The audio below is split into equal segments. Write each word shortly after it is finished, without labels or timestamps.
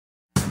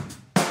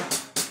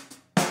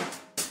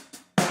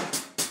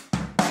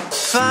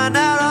find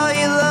out all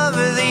you love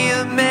are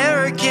the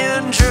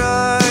American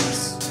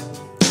drugs,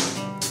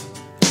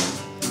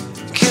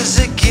 'cause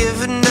they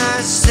give a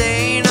nice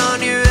stain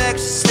on your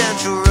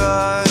existential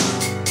rug.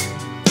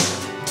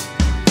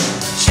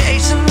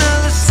 Chase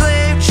another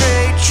slave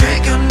trade,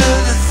 drink under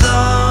the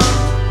thumb.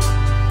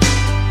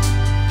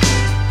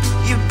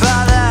 You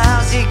buy the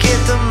house, you get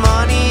the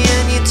money,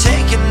 and you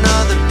take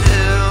another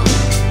pill.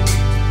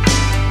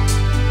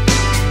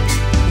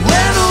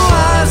 We're the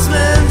wise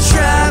men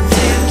trapped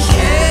in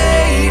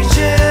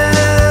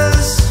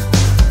cages.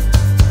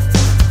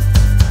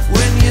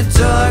 When your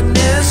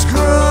darkness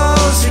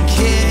grows, it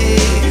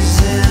caves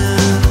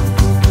in.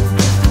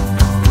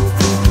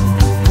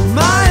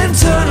 My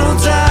internal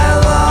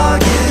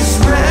dialogue is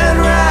red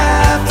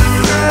wrapped in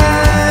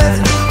red,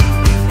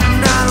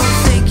 and I don't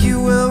think you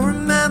will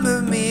remember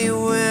me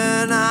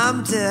when I'm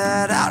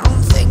dead. I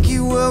don't think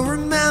you will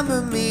remember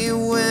me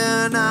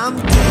when I'm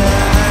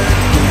dead.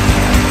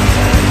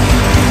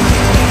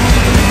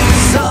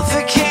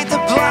 Suffocate the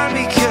blind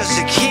because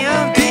it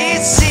can't be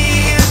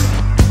seen.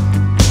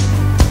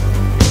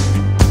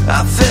 I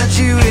fed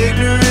you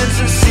ignorance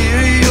and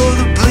cereal,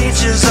 the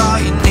bleach is all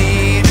you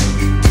need.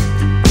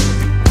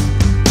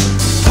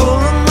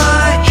 Pulling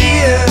my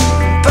ear,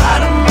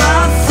 biting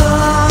my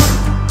thumb.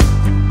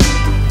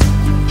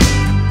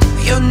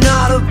 You're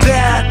not a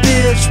bad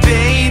bitch,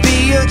 baby,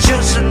 you're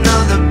just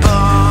another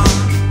bum.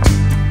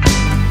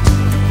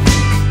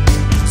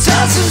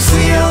 Doesn't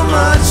feel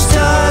much,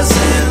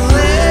 doesn't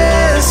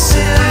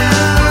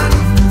listen.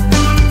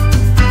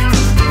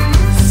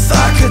 If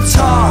I could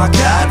talk,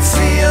 I'd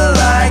feel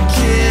like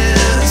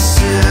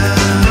kissing.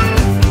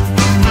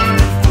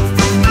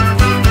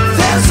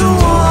 There's a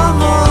warm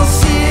old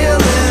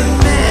feeling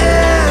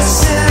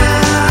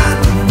missing,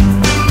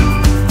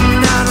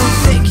 and I don't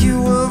think you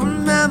will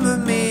remember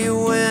me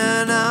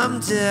when I'm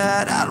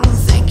dead. I don't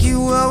think you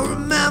will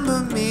remember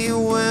me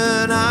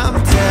when I'm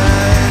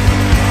dead.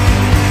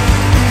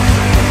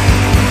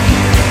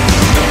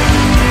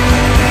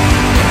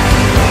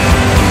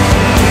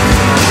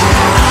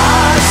 I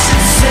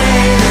should say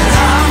that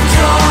I'm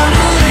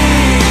gonna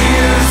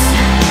leave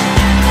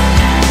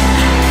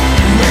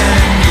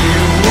when you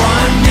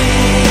want me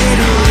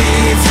to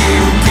leave you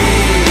be.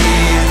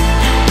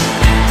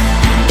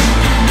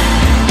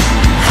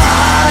 I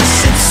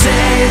should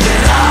say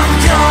that I'm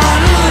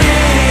gonna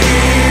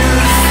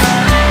leave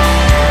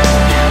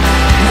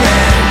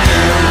when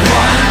you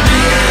want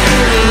me to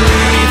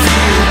leave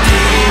you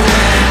be.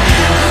 When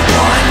you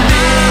want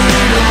me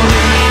to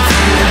leave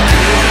you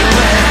be.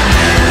 When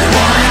you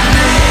want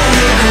me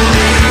to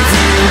leave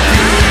you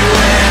be.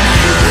 When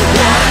you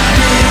want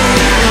me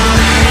to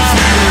leave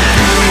you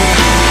be.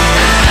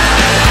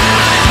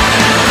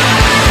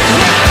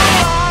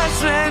 Wise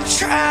men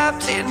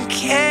trapped in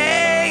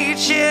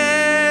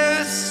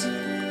cages.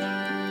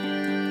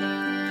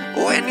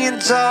 When your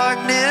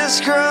darkness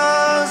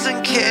grows and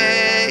caves